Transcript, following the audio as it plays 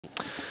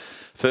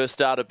First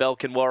starter,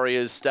 Belkin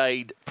Warriors,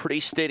 stayed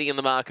pretty steady in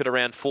the market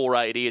around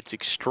 480. It's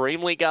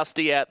extremely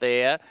gusty out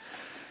there.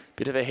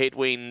 Bit of a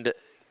headwind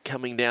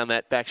coming down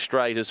that back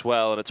straight as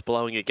well, and it's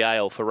blowing a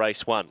gale for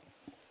race 1.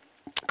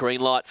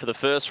 Green light for the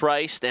first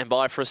race. Stand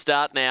by for a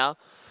start now.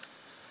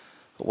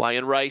 Away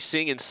and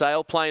racing, and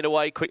Sailplane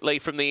away quickly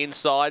from the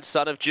inside.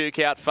 Son of Duke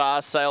out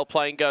fast.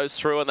 Sailplane goes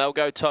through and they'll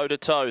go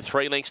toe-to-toe.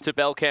 3 lengths to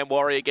Belcan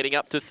Warrior, getting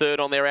up to third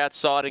on their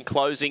outside and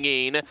closing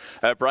in.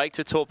 A break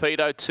to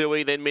Torpedo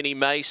Tui, then Minnie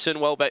Mason.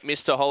 Well back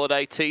Mr.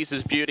 Holiday,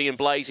 Teases Beauty and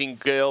Blazing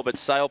Girl, but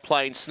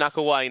Sailplane snuck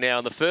away now.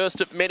 And the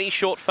first of many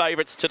short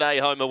favourites today,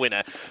 home a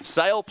winner.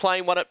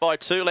 Sailplane won it by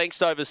 2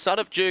 lengths over Son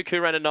of Duke, who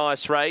ran a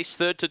nice race.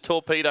 Third to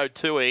Torpedo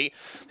Tui,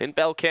 then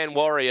Belcan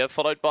Warrior,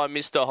 followed by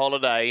Mr.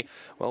 Holiday.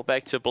 Well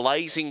back to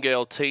Blazing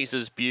Girl,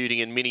 Teases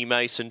Beauty and Minnie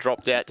Mason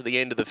dropped out to the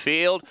end of the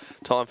field.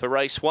 Time for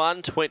race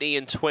 1, 20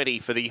 and 20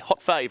 for the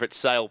hot favourite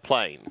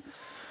Sailplane.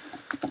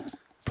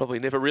 Probably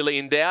never really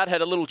in doubt.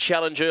 Had a little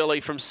challenge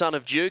early from Son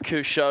of Duke,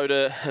 who showed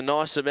a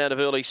nice amount of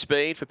early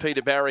speed for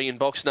Peter Barry in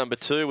box number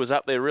 2. Was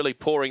up there really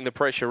pouring the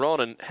pressure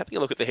on, and having a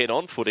look at the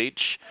head-on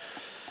footage,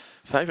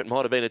 favourite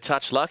might have been a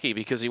touch lucky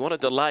because he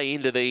wanted to lay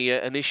into the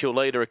initial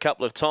leader a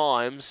couple of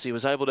times. He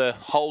was able to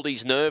hold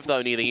his nerve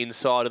though near the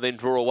inside and then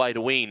draw away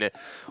to win.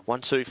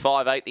 1, 2,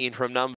 5, 8, the interim number.